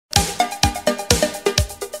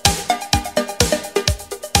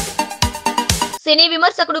సినీ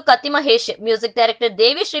విమర్శకుడు Kathi Mahesh music director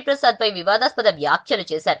దేవి శ్రీప్రసాద్ పై వివాదాస్పద వ్యాఖ్యలు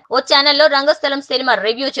చేశారు. ఓ ఛానల్లో రంగస్థలం సినిమా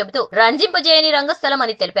రివ్యూ చెబుతూ రంజింపజేయని రంగస్థలం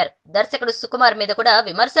అని తెలిపారు. దర్శకుడు సుకుమార్ మీద కూడా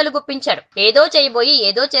విమర్శలు గుప్పించాడు. ఏదో చేయబోయి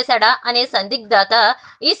ఏదో చేశాడా అనే సందిగ్ధత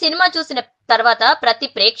ఈ సినిమా చూసిన తర్వాత ప్రతి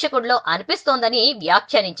ప్రేక్షకుడిలో అనిపిస్తోందని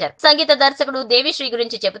వ్యాఖ్యానించారు. సంగీత దర్శకుడు దేవిశ్రీ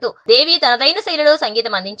గురించి చెబుతూ దేవి తనదైన శైలిలో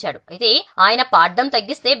సంగీతం అందించాడు. అయితే ఆయన పాడడం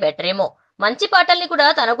తగ్గిస్తే బెటరేమో, మంచి పాటల్ని కూడా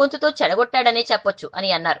తన గొంతుతో చెడగొట్టాడనే చెప్పొచ్చు అని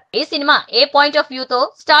అన్నారు. ఈ cinema A point of view తో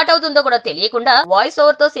స్టార్ట్ అవుతుందో కూడా తెలియకుండా వాయిస్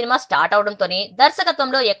ఓవర్ తో సినిమా స్టార్ట్ అవడంతోనే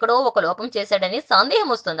దర్శకత్వంలో ఎక్కడో ఒక లోపం చేశాడని సందేహం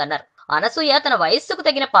వస్తోందన్నారు. అనసూయ తన వయస్సుకు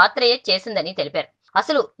తగిన పాత్రే చేసిందని తెలిపారు.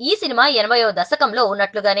 అసలు ఈ సినిమా 80వ దశకంలో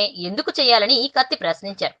ఉన్నట్లుగానే ఎందుకు చేయాలని కత్తి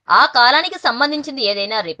ప్రశ్నించారు. ఆ కాలానికి సంబంధించింది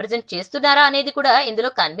ఏదైనా రిప్రజెంట్ చేస్తున్నారా అనేది కూడా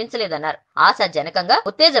ఇందులో కనిపించలేదన్నారు. ఆశాజనకంగా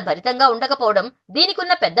ఉత్తేజభరితంగా ఉండకపోవడం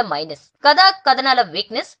దీనికున్న పెద్ద మైనస్. కథా కథనాల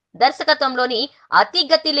వీక్నెస్, దర్శకత్వంలోని అతి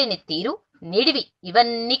గతి లేని తీరు, నిడివి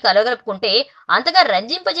ఇవన్నీ కలగలుపుకుంటే అంతగా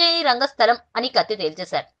రంజింపజేయని రంగస్థలం అని కత్తి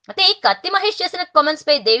తేల్చేశారు. అయితే కత్తి మహేష్ చేసిన కామెంట్స్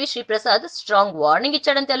పై దేవి శ్రీప్రసాద్ స్ట్రాంగ్ వార్నింగ్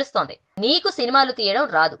ఇచ్చాడని తెలుస్తోంది. నీకు సినిమాలు తీయడం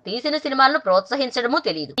రాదు, తీసిన సినిమాలను ప్రోత్సహించడమూ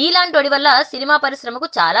తెలియదు. నీలాంటోడి వల్ల సినిమా పరిశ్రమకు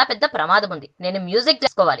చాలా పెద్ద ప్రమాదం ఉంది. నేను మ్యూజిక్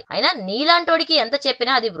చేసుకోవాలి, అయినా నీలాంటోడికి ఎంత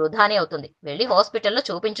చెప్పినా అది వృధానే అవుతుంది, వెళ్లి హాస్పిటల్లో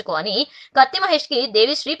చూపించుకో అని కత్తి మహేష్ కి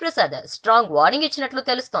దేవి శ్రీప్రసాద్ స్ట్రాంగ్ వార్నింగ్ ఇచ్చినట్లు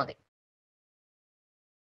తెలుస్తోంది.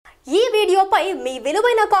 ఈ వీడియోపై మీ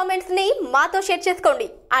విలువైన కామెంట్స్ ని మాతో షేర్ చేసుకోండి.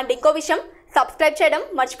 అండ్ ఇంకో విషయం, సబ్స్క్రైబ్ చేయడం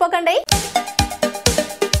మర్చిపోకండి.